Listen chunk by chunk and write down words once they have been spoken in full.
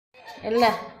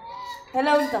Ella.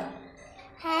 Hello, Ulta.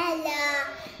 Hello.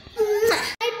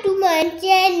 To my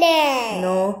channel.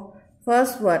 No.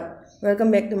 First what?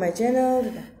 Welcome back to my channel.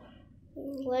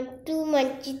 Want to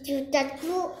my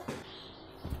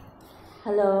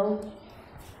Hello.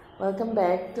 Welcome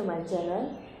back to my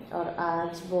channel. और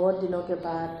आज बहुत दिनों के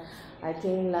बाद I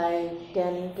think like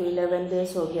 10 to 11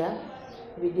 days हो गया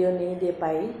video नहीं दे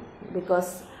पाई because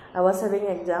I was having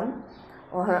exam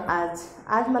और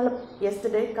आज मतलब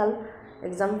yesterday कल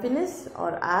एग्ज़ाम फिनिश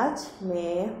और आज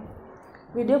मैं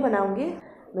वीडियो बनाऊंगी।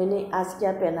 मैंने आज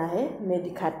क्या पहना है मैं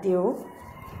दिखाती हूँ।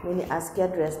 मैंने आज क्या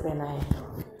ड्रेस पहना है।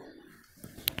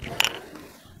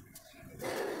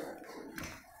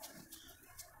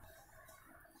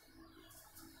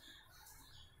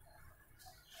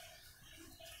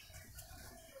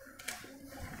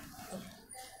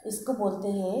 इसको बोलते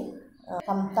हैं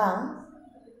कमतांग।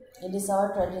 It is our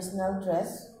traditional dress.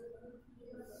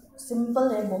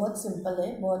 Simple है, बहुत सिंपल है,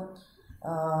 बहुत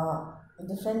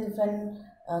डिफरेंट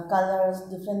कलर्स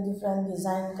डिफरेंट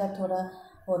डिज़ाइन का थोड़ा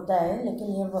होता है, लेकिन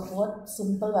ये बहुत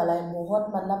सिंपल वाला है। बहुत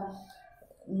मतलब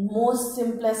मोस्ट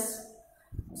सिंपलेस्ट,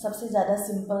 सबसे ज़्यादा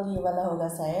सिंपल ये वाला होगा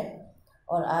शायद।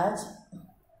 और आज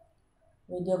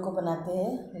वीडियो को बनाते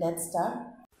हैं। Let's start.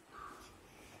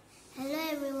 Hello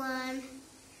everyone.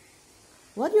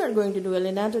 What you are going to do,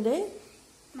 Elena, today?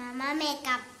 Mama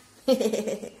makeup.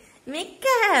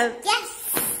 Makeup. Yes.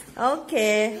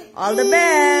 Okay. All the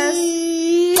best.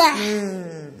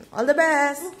 All the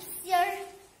best. Oops, your.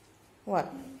 What?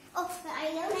 Oh,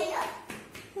 I know.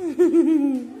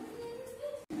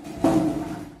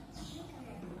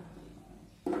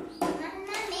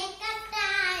 Mama makeup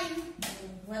time.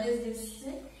 What is this?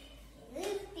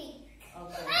 Lipstick.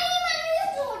 Okay. Ay, mami,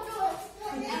 yung photo.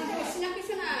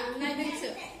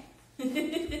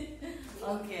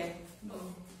 Okay.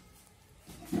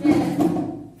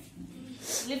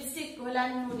 Lipstick, wala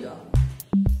mo diyo.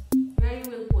 Where you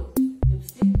will put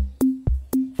lipstick?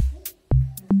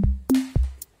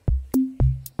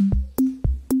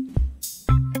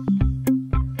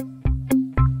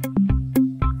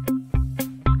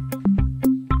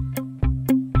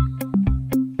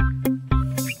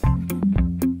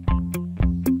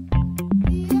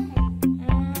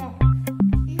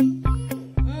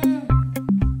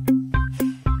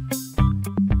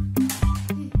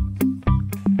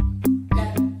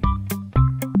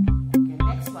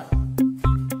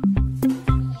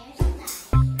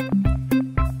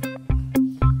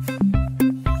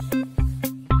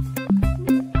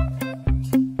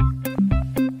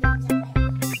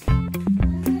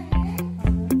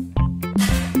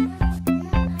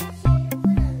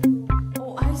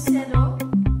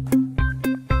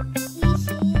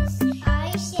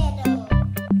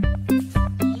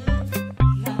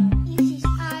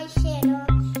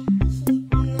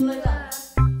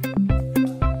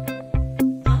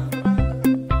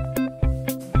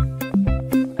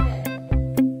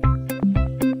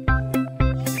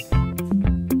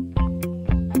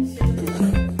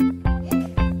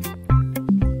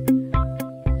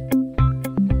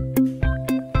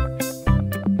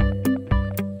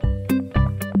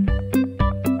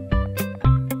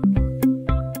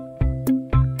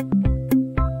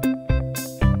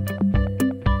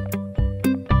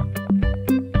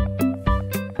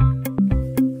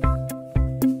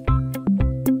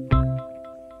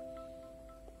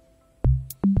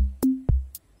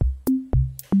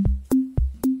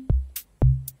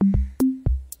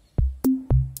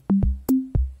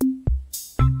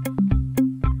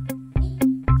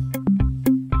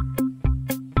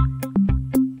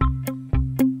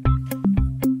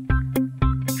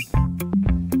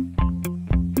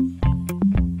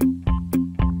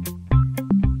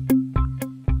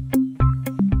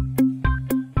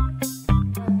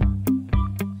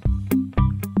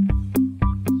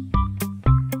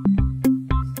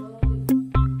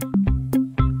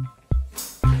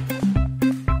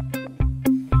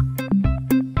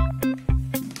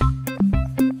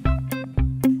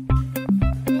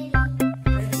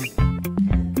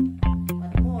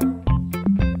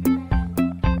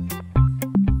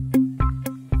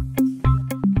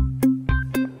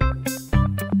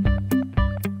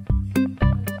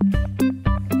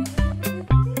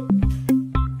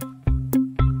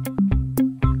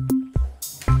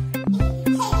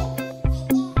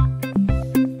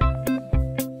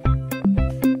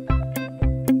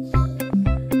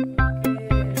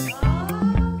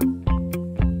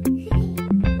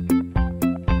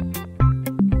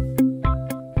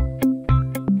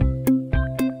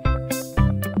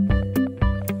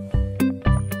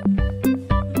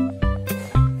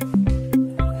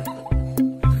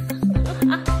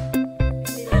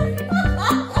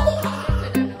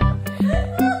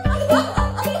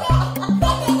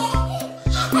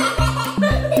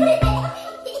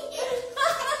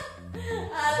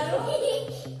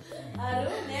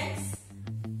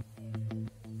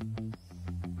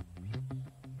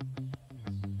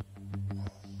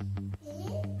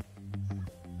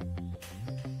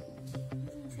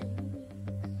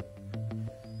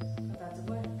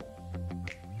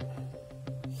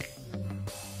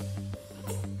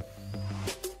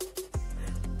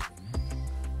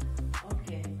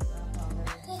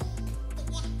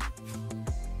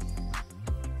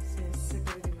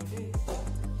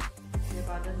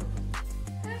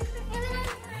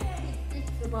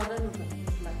 powder nu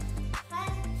like.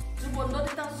 Su bondo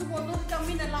ditang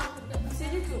mina lang.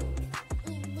 Sini tu.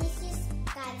 This is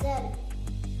kajal.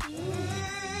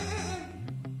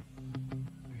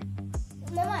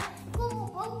 Mama, go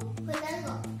kenal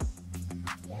kok.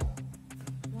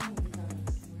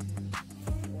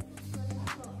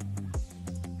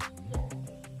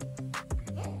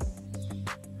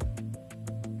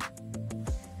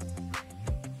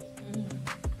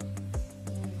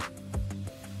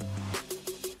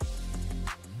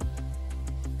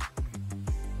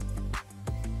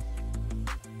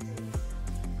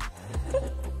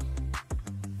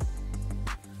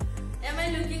 Am I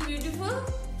looking beautiful?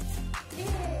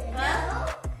 Huh?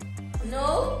 No?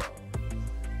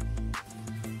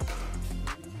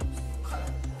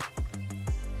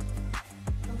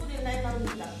 Aku din lain lang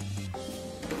nila.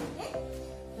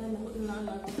 Aku din lang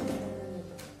lang.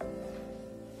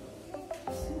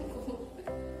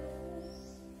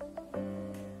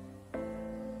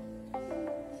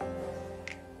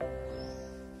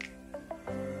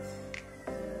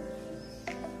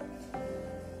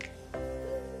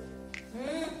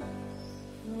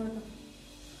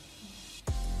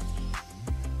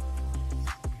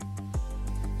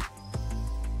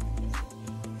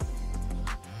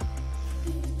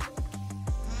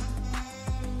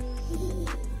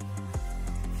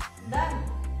 Done.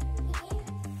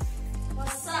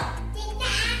 What's up?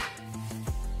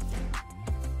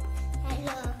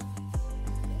 Hello.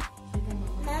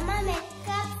 Mama,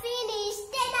 makeup finished.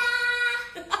 Ta-da!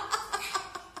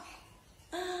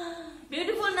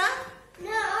 Beautiful na?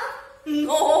 No.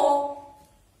 No.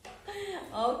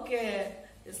 Okay.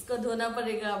 इसको धोना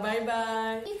पड़ेगा. Bye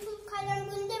bye. Beautiful kalam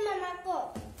ganda mama ko.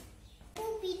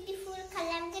 Oh, beautiful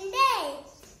kalam ganda.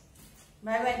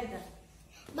 Bye bye kita.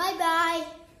 Bye bye.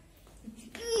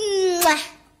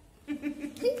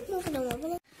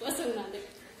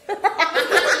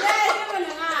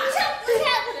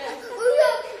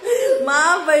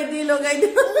 माँ बैठी लोग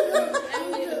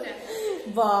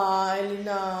वाह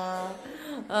Elina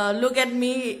look at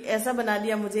me ऐसा बना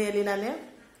दिया मुझे एलिना ने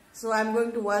सो I am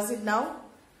going to wash it now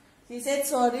she said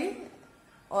sorry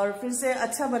और फिर से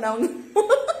अच्छा बनाऊंगी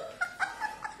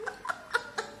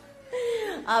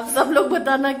आप सब लोग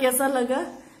बताना कैसा लगा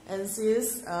and she is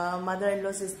mother in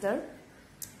law sister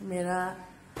मेरा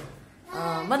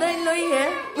मदर इन लॉ ही है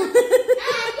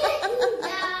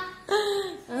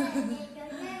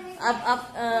आप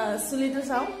सुली तो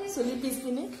साओ सुली पीस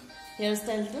किने हेयर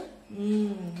स्टाइल तो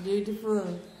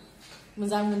ब्यूटीफुल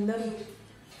मजाक मंदर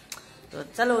तो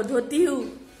चलो धोती हूँ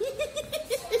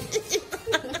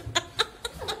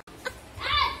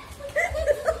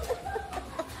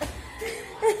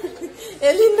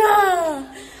Elina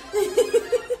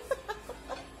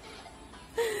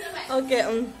okay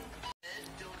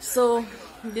so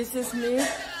this is me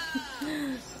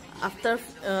after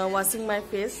washing my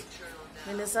face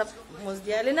मैंने सब मुझ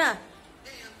दिया एलिना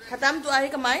खत्म तो आई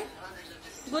कमाई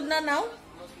गुड ना नाउ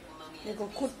देखो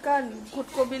खुद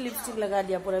को भी लिपस्टिक लगा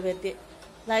दिया पूरा बेटे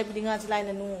लाई बिंगा चलाई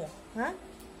नू हाँ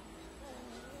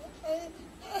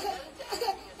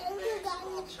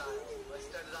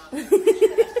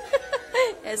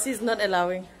ऐसी इज नॉट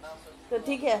अलाउिंग तो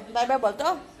ठीक है बाय बाय बोलता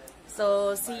हूँ so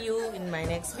see you in my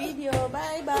next video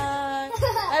bye bye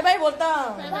bye bye बोलता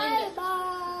हूँ Bye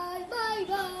bye. Bye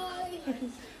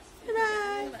bye.